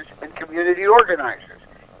chasers and community organizers.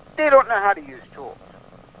 They don't know how to use tools.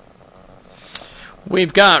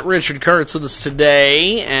 We've got Richard Kurtz with us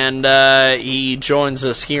today, and he joins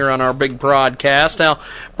us here on our big broadcast. Now,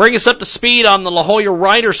 bring us up to speed on the La Jolla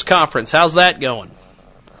Writers Conference. How's that going?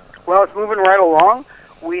 Well, it's moving right along.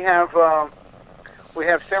 We have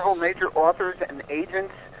several major authors and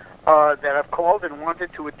agents that have called and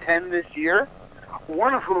wanted to attend this year.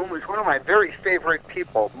 One of whom is one of my very favorite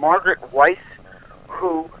people, Margaret Weiss,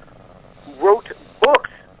 who wrote books.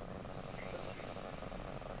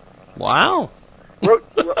 Wow.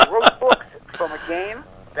 Wrote books from a game.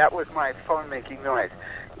 That was my phone making noise.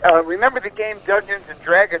 Remember the game Dungeons and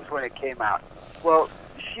Dragons when it came out? Well,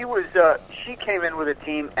 she came in with a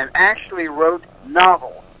team and actually wrote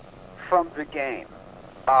novels from the game,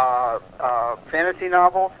 fantasy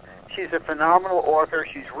novels. She's a phenomenal author.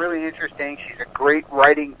 She's really interesting. She's a great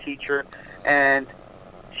writing teacher, and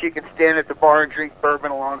she can stand at the bar and drink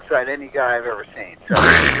bourbon alongside any guy I've ever seen. So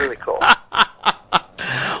it's really cool.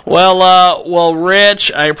 Well,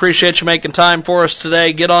 Rich, I appreciate you making time for us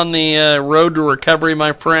today. Get on the road to recovery,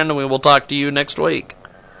 my friend, and we will talk to you next week.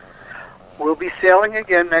 We'll be sailing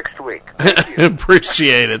again next week.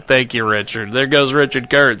 Appreciate it. Thank you, Richard. There goes Richard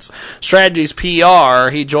Kurtz. Strategies PR.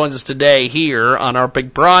 He joins us today here on our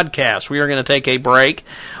big broadcast. We are going to take a break.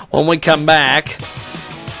 When we come back,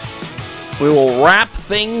 we will wrap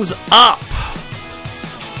things up.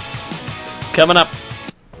 Coming up.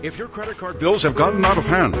 If your credit card bills have gotten out of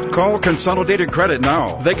hand, call Consolidated Credit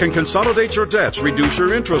now. They can consolidate your debts, reduce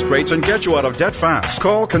your interest rates, and get you out of debt fast.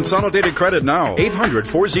 Call Consolidated Credit now.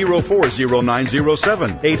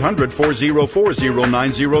 800-404-0907.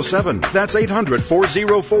 800-404-0907. That's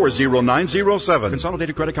 800-404-0907.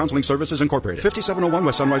 Consolidated Credit Counseling Services Incorporated. 5701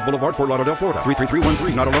 West Sunrise Boulevard, Fort Lauderdale, Florida.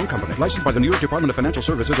 33313, not a loan company. Licensed by the New York Department of Financial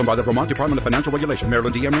Services and by the Vermont Department of Financial Regulation.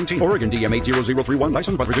 Maryland DM 19. Oregon DM 80031.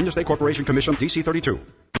 Licensed by Virginia State Corporation Commission DC 32.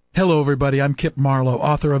 Hello, everybody. I'm Kip Marlowe,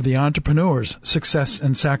 author of The Entrepreneurs, Success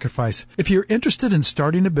and Sacrifice. If you're interested in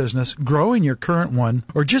starting a business, growing your current one,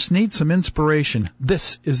 or just need some inspiration,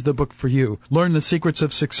 this is the book for you. Learn the secrets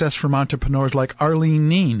of success from entrepreneurs like Arlene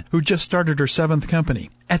Neen, who just started her 7th company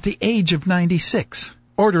at the age of 96.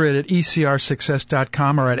 Order it at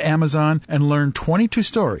ecrsuccess.com or at Amazon and learn 22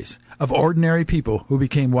 stories of ordinary people who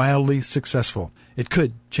became wildly successful. It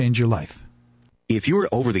could change your life. If you're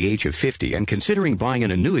over the age of 50 and considering buying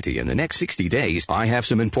an annuity in the next 60 days, I have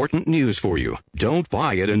some important news for you. Don't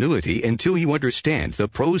buy an annuity until you understand the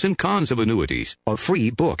pros and cons of annuities. A free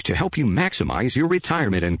book to help you maximize your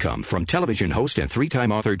retirement income from television host and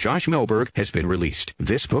 3-time author Josh Melberg has been released.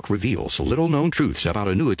 This book reveals little-known truths about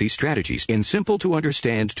annuity strategies in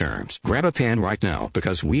simple-to-understand terms. Grab a pen right now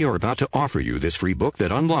because we are about to offer you this free book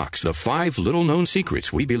that unlocks the 5 little-known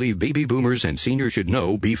secrets we believe baby boomers and seniors should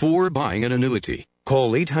know before buying an annuity.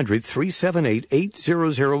 Call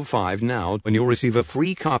 800-378-8005 now and you'll receive a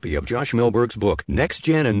free copy of Josh Melberg's book, Next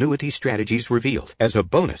Gen Annuity Strategies Revealed. As a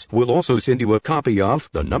bonus, we'll also send you a copy of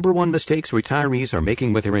The #1 Mistakes Retirees Are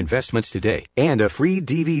Making with Their Investments Today and a free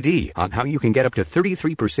DVD on how you can get up to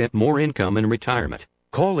 33% more income in retirement.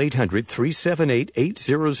 Call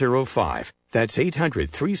 800-378-8005. That's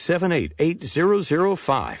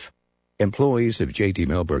 800-378-8005. Employees of J.D.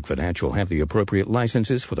 Melberg Financial have the appropriate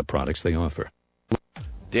licenses for the products they offer.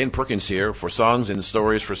 Dan Perkins here for Songs and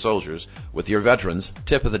Stories for Soldiers with your Veterans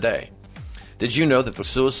Tip of the Day. Did you know that the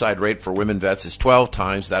suicide rate for women vets is 12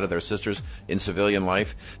 times that of their sisters in civilian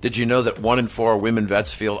life? Did you know that 1 in 4 women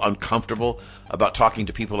vets feel uncomfortable about talking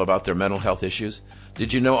to people about their mental health issues?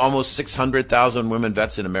 Did you know almost 600,000 women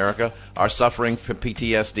vets in America are suffering from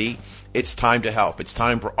PTSD? It's time to help. It's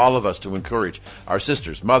time for all of us to encourage our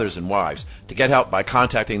sisters, mothers, and wives to get help by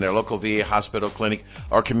contacting their local VA hospital, clinic,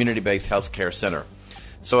 or community-based health care center.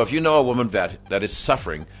 So if you know a woman vet that is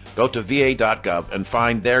suffering, go to va.gov and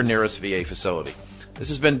find their nearest VA facility. This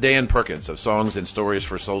has been Dan Perkins of Songs and Stories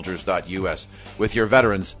for Soldiers.us with your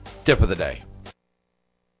Veterans Tip of the Day.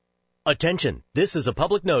 Attention! This is a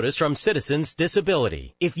public notice from Citizens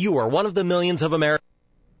Disability. If you are one of the millions of Americans...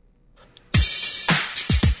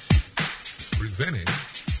 Presenting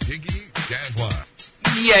Jiggy Jaguar.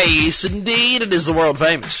 Yes, indeed. It is the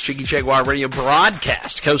world-famous Jiggy Jaguar radio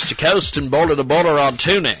broadcast, coast to coast and border to border on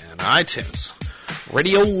TuneIn, iTunes,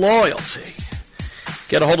 Radio Loyalty.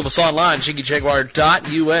 Get a hold of us online,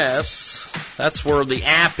 jiggyjaguar.us. That's where the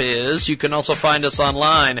app is. You can also find us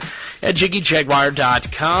online at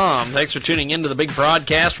jiggyjaguar.com. Thanks for tuning in to the big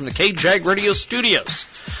broadcast from the K-Jag Radio Studios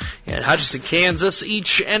in Hutchinson, Kansas,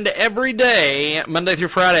 each and every day, Monday through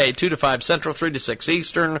Friday, 2 to 5 Central, 3 to 6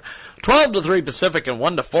 Eastern, 12 to 3 Pacific, and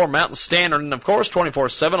 1 to 4 Mountain Standard, and, of course,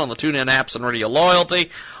 24/7 on the TuneIn apps and Radio Loyalty.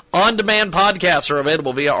 On-demand podcasts are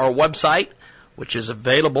available via our website, which is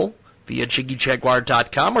available via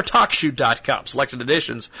JiggyJaguar.com or TalkShoe.com. Selected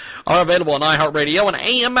editions are available on iHeartRadio and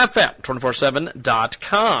AMFM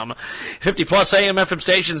 247.com. 50-plus AM/FM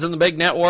stations in the big network.